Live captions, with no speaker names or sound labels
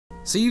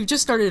So you've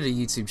just started a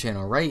YouTube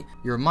channel, right?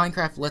 You're a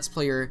Minecraft Let's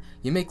Player,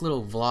 you make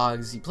little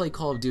vlogs, you play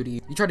Call of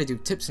Duty, you try to do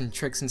tips and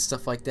tricks and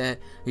stuff like that,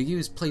 you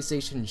use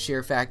PlayStation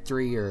Share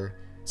Factory or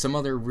some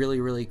other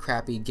really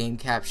crappy game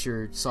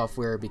capture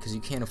software because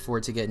you can't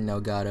afford to get an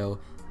Elgato,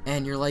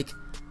 and you're like,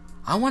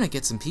 I want to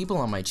get some people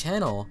on my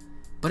channel,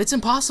 but it's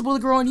impossible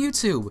to grow on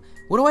YouTube.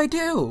 What do I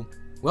do?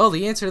 Well,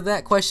 the answer to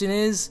that question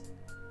is,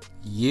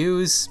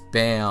 use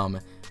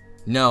spam.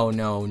 No,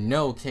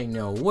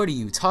 KingNo, what are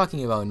you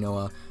talking about,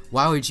 Noah?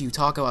 Why would you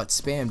talk about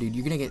spam, dude?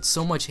 You're gonna get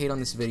so much hate on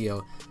this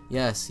video.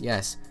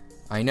 Yes,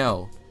 I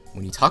know.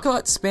 When you talk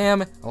about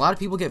spam, a lot of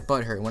people get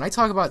butthurt. When I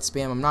talk about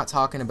spam, I'm not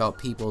talking about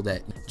people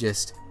that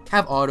just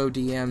have auto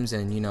DMs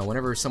and, you know,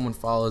 whenever someone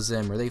follows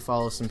them or they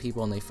follow some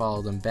people and they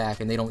follow them back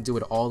and they don't do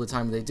it all the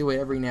time, they do it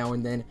every now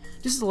and then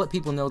just to let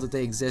people know that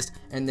they exist,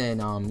 and then,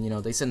 you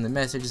know, they send the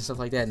message and stuff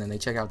like that and then they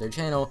check out their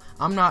channel.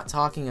 I'm not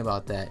talking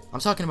about that. I'm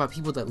talking about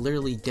people that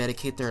literally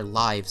dedicate their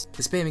lives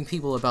to spamming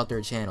people about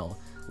their channel.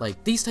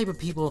 Like, these type of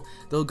people,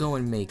 they'll go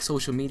and make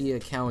social media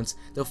accounts,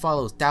 they'll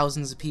follow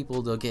thousands of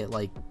people, they'll get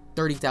like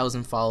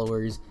 30,000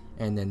 followers,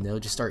 and then they'll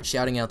just start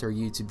shouting out their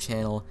YouTube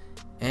channel,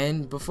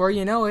 and before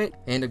you know it,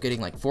 they end up getting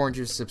like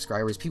 400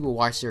 subscribers, people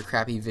watch their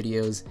crappy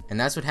videos, and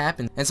that's what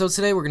happened. And so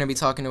today we're going to be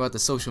talking about the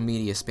social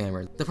media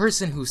spammer, the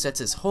person who sets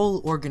this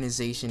whole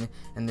organization,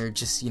 and they're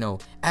just, you know,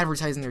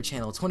 advertising their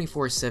channel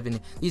 24/7,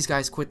 these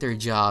guys quit their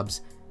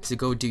jobs to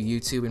go do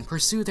YouTube and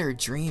pursue their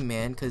dream,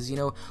 man, because, you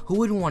know, who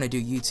wouldn't want to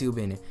do YouTube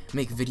and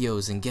make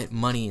videos and get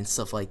money and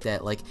stuff like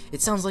that? Like,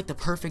 it sounds like the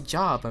perfect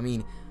job. I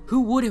mean,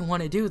 who wouldn't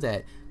want to do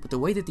that? But the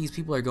way that these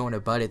people are going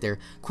about it, they're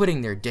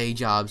quitting their day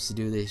jobs to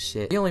do this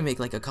shit. They only make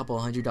like a couple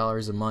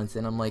 $100s a month,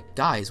 and I'm like,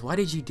 guys, why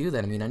did you do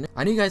that? I mean,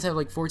 I know you guys have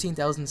like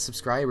 14,000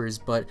 subscribers,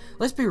 but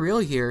let's be real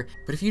here.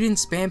 But if you didn't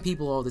spam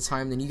people all the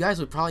time, then you guys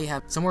would probably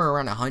have somewhere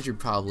around 100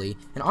 probably.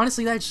 And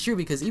honestly, that's true,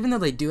 because even though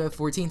they do have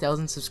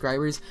 14,000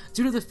 subscribers,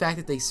 due to the fact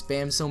that they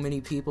spam so many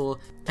people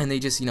and they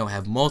just, you know,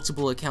 have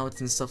multiple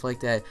accounts and stuff like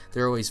that,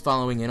 they're always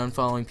following and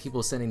unfollowing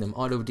people, sending them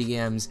auto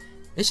DMs.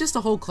 It's just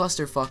a whole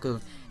clusterfuck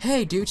of,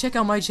 hey dude, check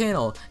out my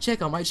channel, check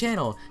out my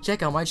channel,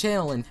 check out my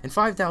channel, and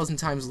 5,000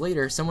 times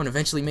later, someone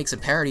eventually makes a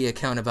parody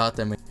account about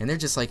them, and they're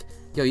just like,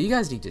 yo, you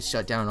guys need to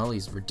shut down all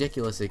these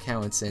ridiculous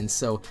accounts. And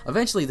so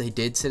eventually they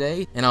did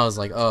today, and I was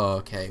like, oh,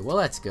 okay, well,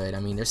 that's good.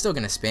 I mean, they're still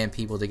gonna spam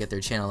people to get their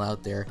channel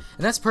out there,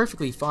 and that's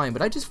perfectly fine,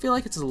 but I just feel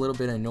like it's a little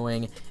bit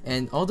annoying.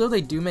 And although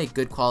they do make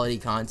good quality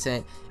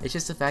content, it's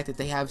just the fact that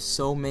they have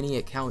so many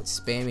accounts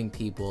spamming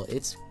people.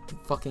 It's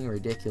fucking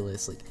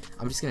ridiculous. Like,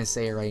 I'm just gonna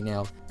say it right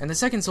now. And the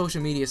second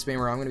social media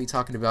spammer I'm gonna be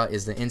talking about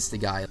is the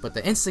Insta guy. But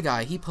the Insta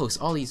guy, he posts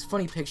all these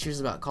funny pictures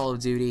about Call of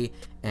Duty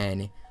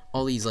and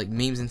all these like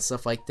memes and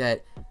stuff like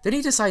that. Then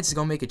he decides to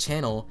go make a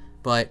channel,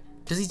 but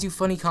does he do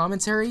funny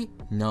commentary?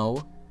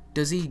 No.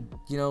 Does he,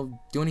 you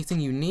know, do anything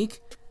unique?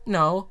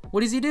 No.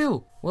 What does he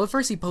do? Well, at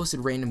first he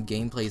posted random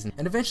gameplays,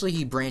 and eventually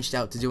he branched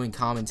out to doing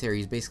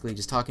commentaries, basically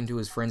just talking to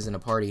his friends in a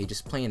party,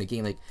 just playing a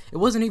game. Like, it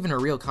wasn't even a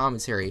real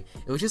commentary.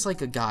 It was just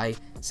like a guy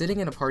sitting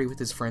in a party with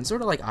his friends,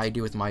 sort of like I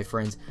do with my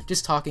friends,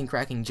 just talking,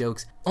 cracking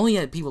jokes, only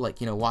had people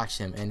like, you know, watch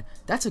him. And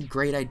that's a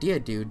great idea,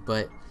 dude,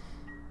 but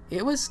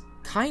it was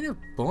kind of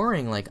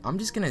boring. Like, I'm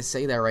just gonna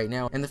say that right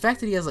now. And the fact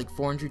that he has like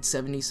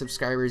 470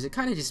 subscribers, it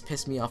kind of just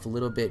pissed me off a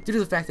little bit due to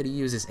the fact that he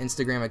used his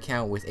Instagram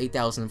account with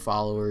 8,000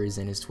 followers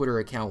and his Twitter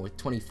account with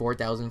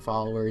 24,000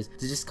 followers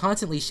to just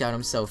constantly shout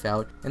himself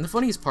out. And the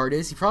funniest part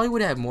is, he probably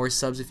would have more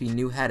subs if he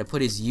knew how to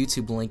put his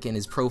YouTube link in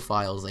his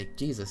profiles. Like,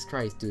 Jesus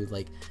Christ, dude,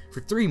 like,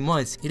 for 3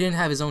 months he didn't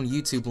have his own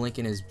YouTube link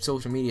in his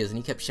social medias, and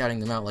he kept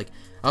shouting them out like,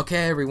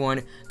 okay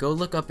everyone, go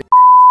look up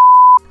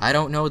I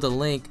don't know the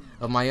link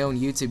of my own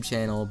YouTube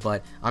channel,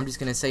 but I'm just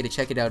gonna say to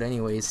check it out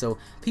anyways. So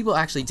people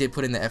actually did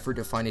put in the effort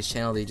to find his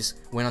channel. They just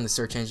went on the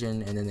search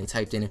engine and then they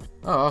typed in,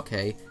 oh,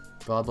 okay,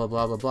 blah blah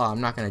blah blah blah.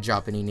 I'm not gonna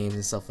drop any names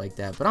and stuff like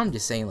that, but I'm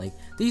just saying, like,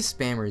 these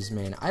spammers,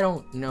 man, I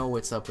don't know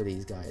what's up with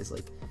these guys.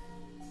 Like,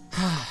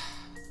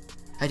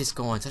 I just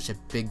go on such a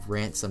big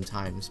rant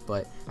sometimes,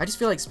 but I just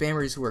feel like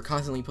spammers who are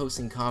constantly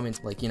posting comments,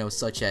 like, you know,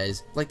 such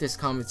as, like this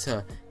comment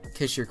to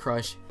kiss your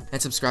crush,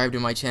 and subscribe to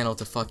my channel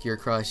to fuck your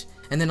crush.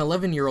 And then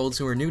 11-year-olds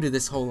who are new to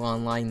this whole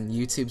online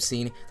YouTube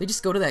scene, they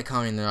just go to that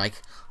comment and they're like,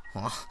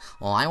 oh,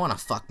 well, I want to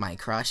fuck my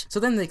crush.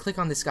 So then they click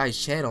on this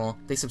guy's channel,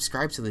 they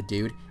subscribe to the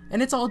dude,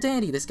 and it's all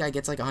dandy. This guy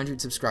gets like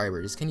 100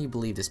 subscribers. Can you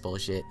believe this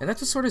bullshit? And that's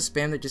the sort of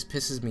spam that just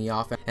pisses me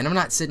off. And I'm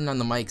not sitting on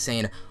the mic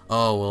saying,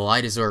 oh, well,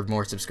 I deserve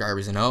more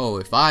subscribers, and oh,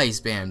 if I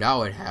spammed, I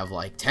would have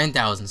like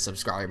 10,000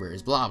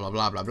 subscribers, blah, blah,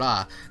 blah, blah,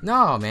 blah.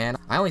 No, man.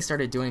 I only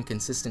started doing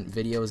consistent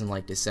videos in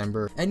like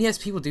December. And yes,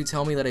 people do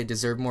tell me that I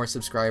deserve more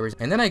subscribers.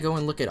 And then I go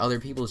and look at other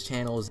people's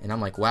channels, and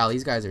I'm like, wow,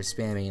 these guys are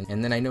spamming.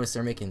 And then I notice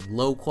they're making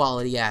low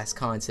quality ass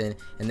content,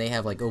 and they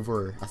have like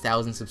over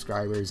 1,000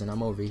 subscribers, and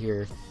I'm over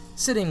here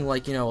sitting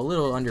like, you know, a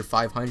little under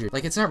 500.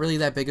 Like, it's not really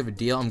that big of a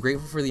deal. I'm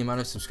grateful for the amount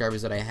of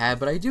subscribers that I have,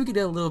 but I do get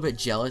a little bit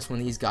jealous when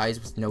these guys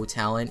with no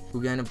talent,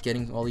 who end up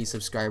getting all these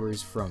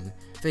subscribers from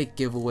fake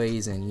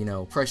giveaways and, you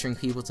know, pressuring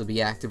people to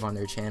be active on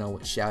their channel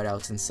with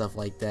shoutouts and stuff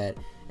like that.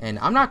 And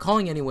I'm not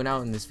calling anyone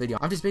out in this video.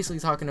 I'm just basically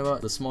talking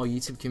about the small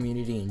YouTube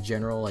community in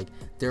general. Like,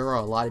 there are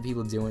a lot of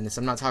people doing this.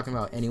 I'm not talking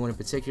about anyone in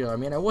particular. I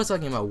mean, I was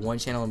talking about one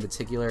channel in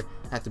particular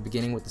at the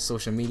beginning with the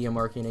social media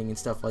marketing and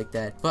stuff like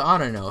that. But I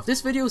don't know. If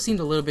this video seemed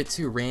a little bit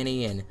too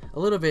ranty and a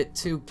little bit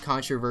too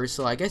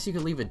controversial, I guess you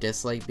could leave a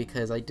dislike,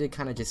 because I did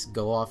kind of just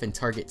go off and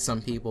target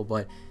some people.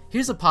 But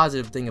here's a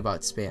positive thing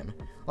about spam.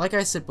 Like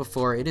I said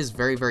before, it is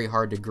very, very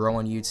hard to grow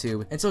on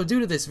YouTube, and so due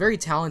to this, very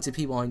talented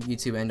people on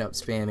YouTube end up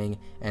spamming,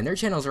 and their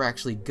channels are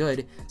actually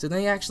good, so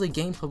they actually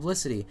gain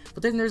publicity.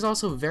 But then there's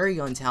also very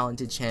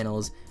untalented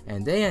channels,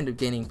 and they end up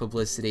gaining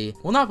publicity.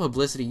 Well, not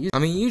publicity, I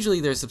mean,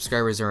 usually their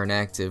subscribers are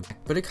inactive,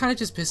 but it kind of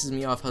just pisses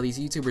me off how these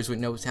YouTubers with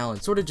no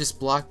talent sort of just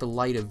block the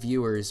light of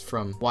viewers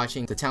from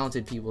watching the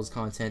talented people's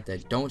content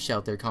that don't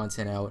shout their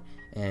content out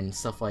and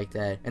stuff like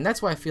that. And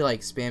that's why I feel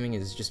like spamming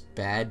is just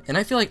bad. And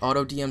I feel like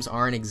auto DMs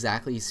aren't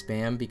exactly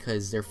spam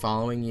because they're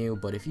following you,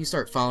 but if you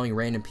start following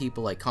random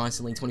people like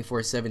constantly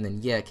 24/7, then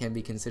yeah, it can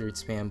be considered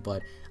spam.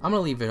 But I'm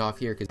gonna leave it off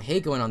here because I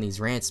hate going on these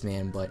rants,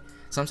 man, but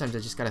sometimes I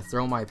just gotta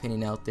throw my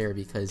opinion out there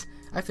because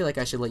I feel like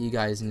I should let you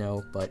guys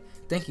know. But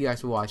thank you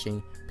guys for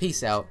watching,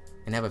 peace out,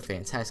 and have a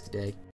fantastic day.